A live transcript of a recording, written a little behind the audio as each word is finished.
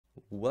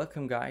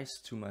Welcome guys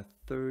to my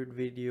third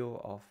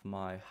video of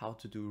my how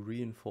to do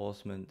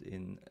reinforcement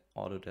in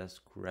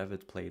Autodesk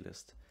Revit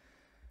playlist.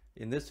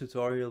 In this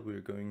tutorial we're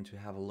going to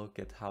have a look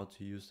at how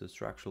to use the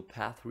structural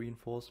path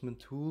reinforcement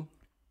tool.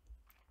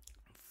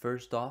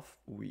 First off,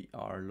 we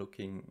are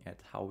looking at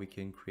how we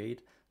can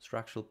create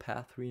structural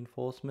path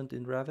reinforcement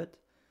in Revit.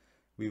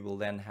 We will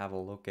then have a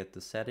look at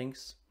the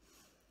settings.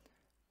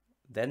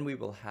 Then we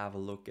will have a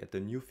look at the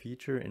new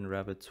feature in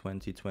Revit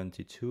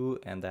 2022,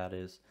 and that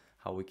is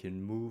how we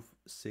can move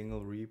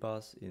single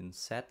rebars in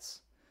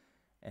sets.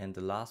 And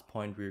the last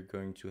point we're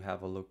going to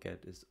have a look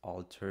at is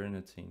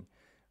alternating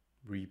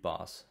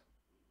rebars.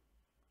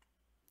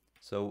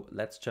 So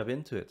let's jump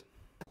into it.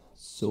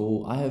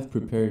 So I have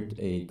prepared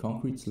a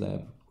concrete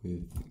slab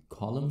with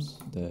columns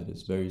that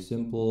is very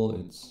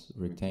simple. It's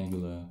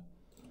rectangular.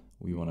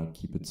 We want to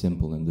keep it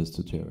simple in this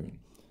tutorial.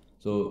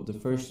 So the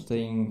first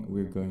thing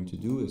we're going to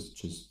do is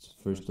just,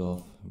 first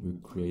off, we're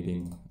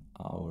creating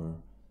our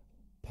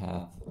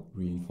path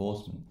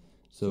reinforcement.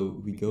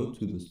 So we go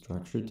to the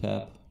structure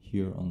tab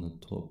here on the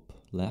top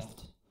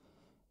left,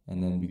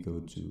 and then we go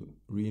to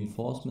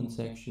reinforcement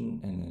section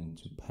and then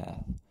to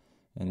path.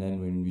 And then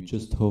when we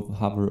just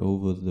hover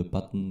over the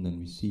button, then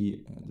we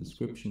see a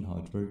description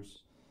how it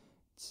works.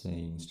 It's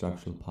saying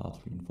structural path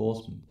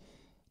reinforcement.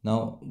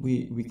 Now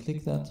we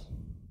click that,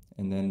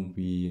 and then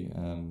we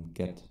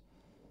get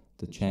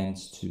the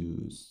chance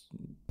to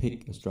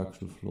pick a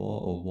structural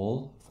floor or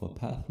wall for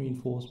path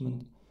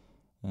reinforcement.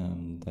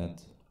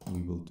 That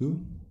we will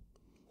do.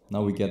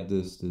 Now we get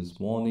this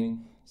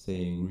warning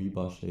saying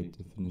rebar shape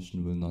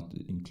definition will not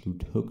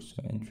include hooks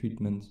or end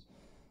treatments.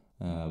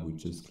 We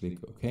just click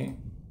OK.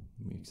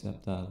 We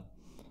accept that,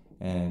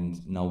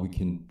 and now we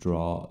can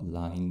draw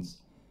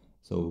lines.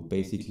 So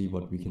basically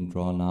what we can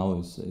draw now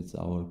is it's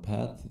our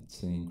path. It's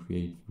saying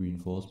create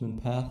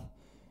reinforcement path,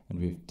 and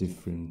we have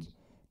different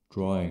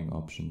drawing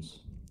options.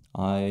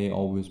 I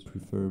always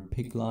prefer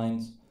pick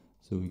lines,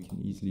 so we can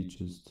easily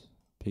just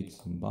pick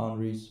some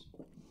boundaries,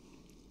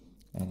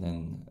 and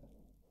then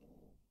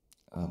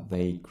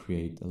they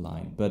create a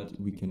line. But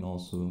we can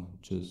also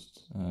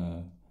just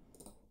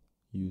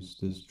use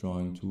this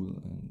drawing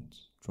tool and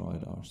draw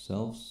it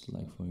ourselves,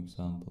 like for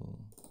example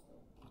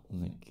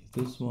like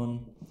this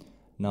one.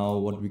 Now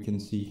what we can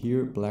see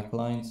here, black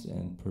lines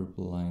and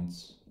purple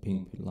lines,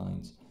 pink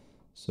lines.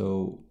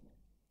 So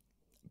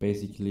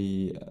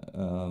basically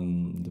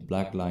the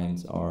black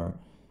lines are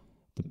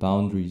the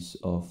boundaries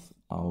of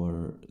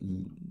our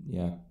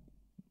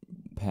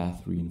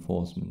path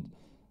reinforcement.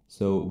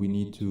 So we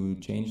need to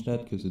change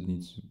that because it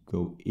needs to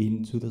go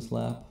into the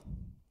slab.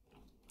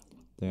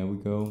 There we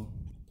go.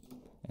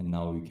 And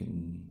now we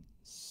can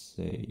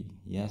say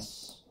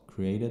yes,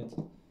 create it,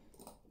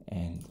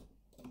 and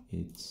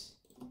it's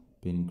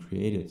been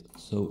created.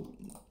 So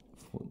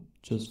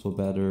just for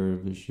better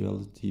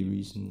visuality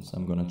reasons,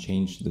 I'm gonna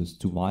change this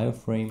to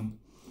wireframe,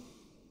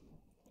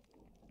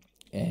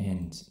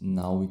 and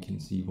now we can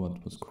see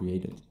what was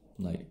created.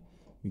 Like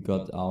we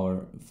got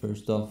our,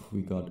 first off,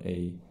 we got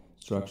a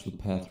structural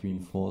path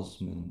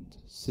reinforcement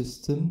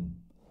system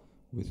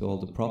with all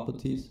the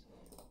properties,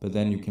 but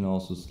then you can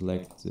also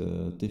select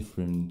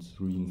different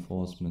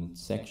reinforcement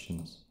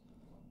sections.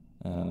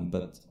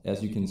 But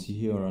as you can see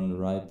here on the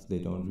right, they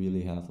don't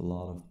really have a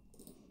lot of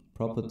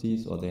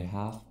properties, or they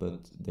have,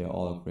 but they're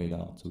all grayed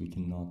out, so we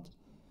cannot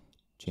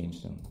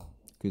change them.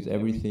 Because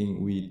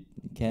everything we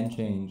can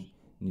change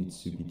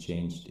needs to be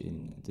changed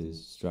in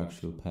this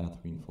structural path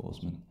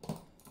reinforcement.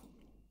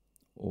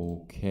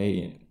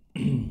 Okay.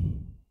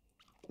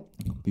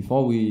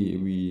 Before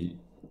we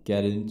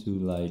get into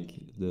like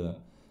the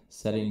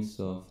settings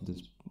of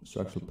this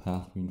structural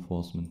path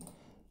reinforcement,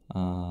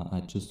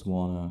 I just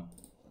wanna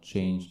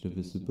change the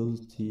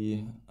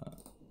visibility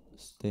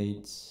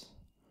states.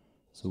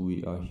 So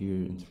we are here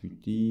in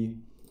 3D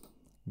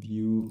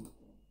view.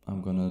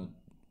 I'm gonna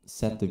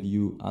set the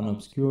view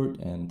unobscured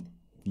and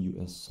view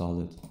as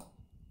solid.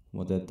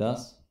 What that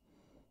does,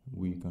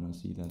 we're gonna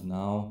see that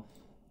now.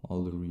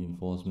 All the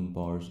reinforcement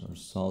bars are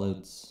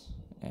solids,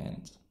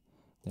 and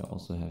they're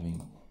also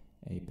having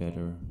a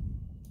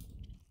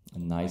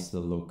nicer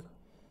look,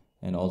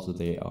 and also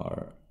they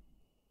are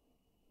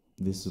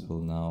visible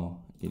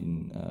now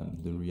in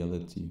the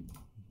reality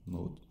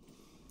mode.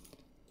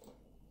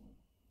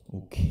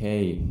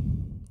 Okay,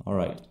 all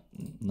right,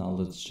 now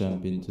let's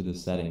jump into the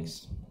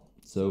settings.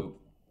 So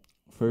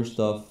first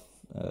off,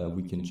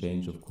 we can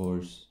change, of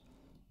course,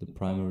 the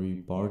primary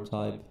bar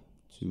type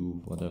to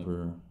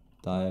whatever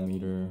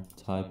diameter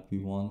type we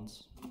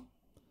want.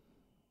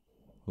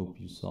 Hope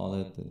you saw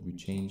that we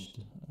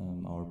changed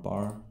our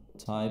bar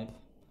type.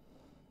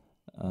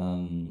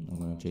 I'm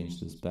going to change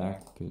this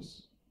back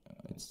because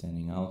it's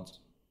standing out.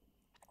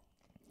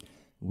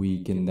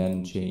 We can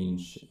then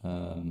change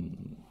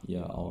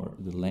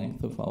the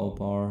length of our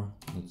bar.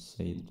 Let's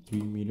say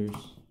 3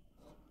 meters.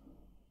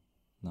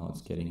 Now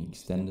it's getting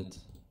extended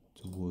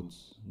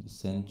towards the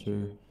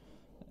center.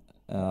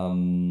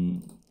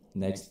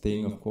 Next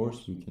thing, of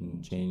course, we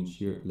can change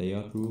here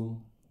layout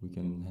rule. We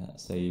can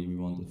say we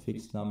want a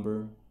fixed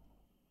number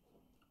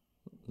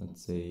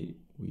let's say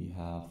we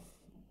have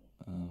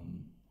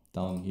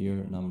down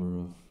here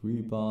number of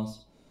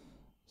rebars,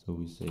 so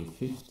we say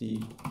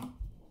 50,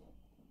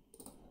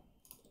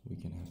 we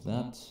can have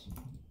that.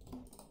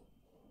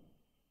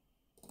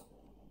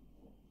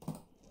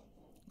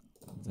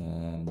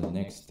 Then the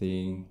next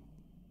thing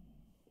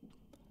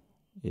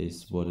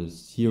is what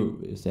is here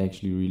is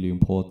actually really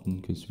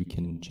important, because we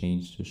can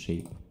change the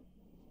shape.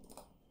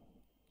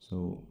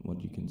 So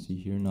what you can see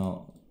here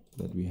now,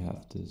 that we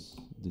have this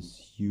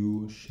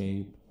U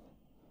shape,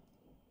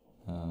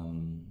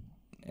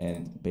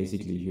 and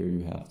basically here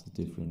you have the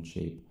different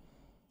shape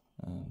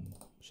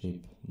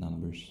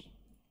numbers.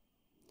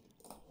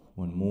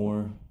 One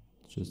more,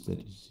 just that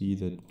you see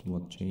that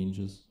what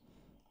changes.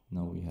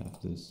 Now we have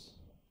this,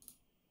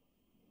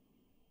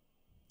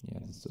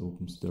 this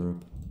open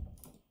stirrup.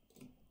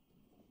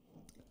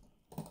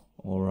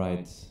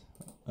 Alright,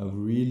 a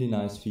really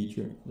nice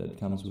feature that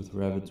comes with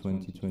Revit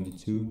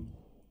 2022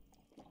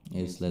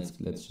 is, let's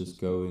just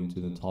go into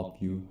the top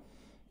view,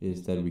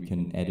 is that we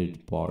can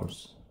edit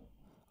bars.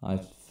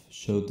 I've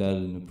showed that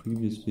in a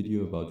previous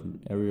video about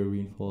area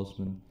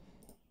reinforcement,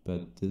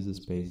 but this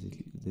is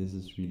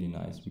really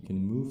nice. We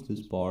can move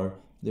this bar,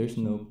 there's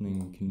an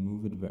opening, we can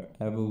move it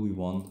wherever we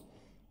want,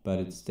 but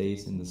it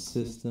stays in the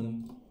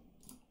system.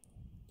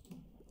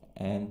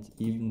 And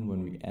even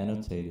when we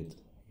annotate it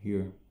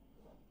here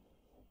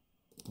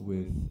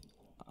with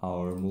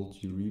our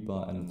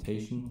multi-rebar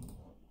annotation,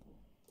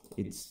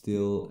 it's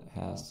still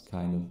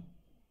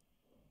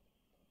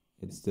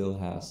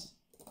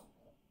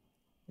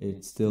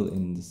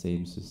in the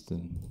same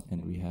system,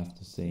 and we have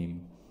the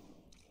same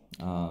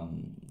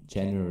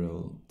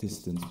general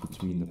distance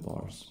between the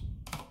bars.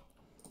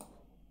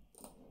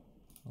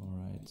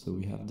 Alright, so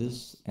we have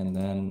this, and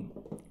then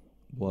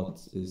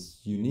what is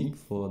unique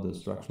for the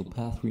structural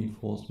path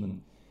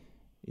reinforcement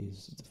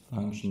is the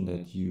function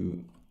that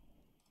you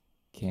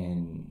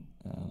can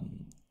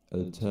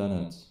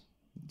alternate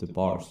the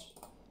bars.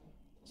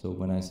 So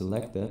when I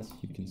select that,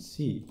 you can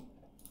see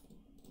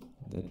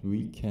that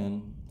we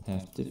can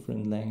have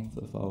different length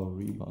of our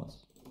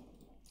rebars,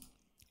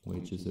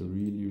 which is a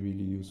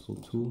really useful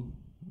tool.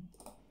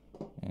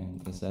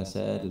 And as I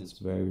said, it's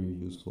very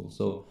useful.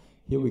 So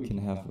here we can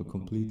have a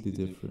completely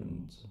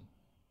different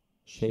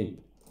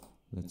shape.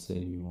 Let's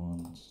say we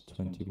want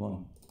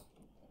 21,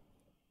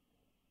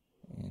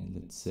 and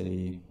let's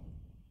say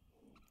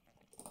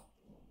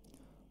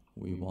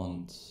we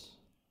want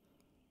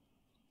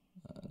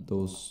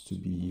those to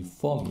be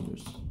 4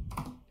 meters.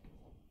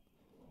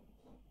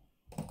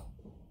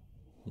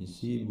 You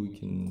see, we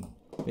can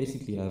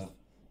basically have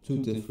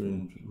two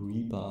different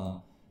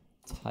rebar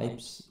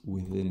types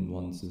within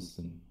one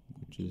system,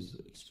 which is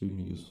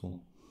extremely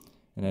useful.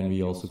 And then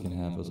we also can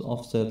have as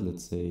offset,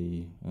 let's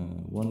say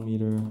 1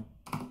 meter,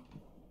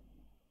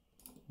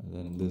 and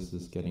then this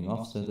is getting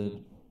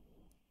offsetted.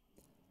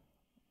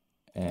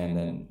 And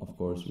then of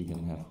course we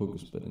can have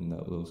hooks, but in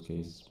those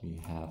cases we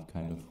have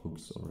kind of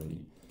hooks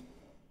already.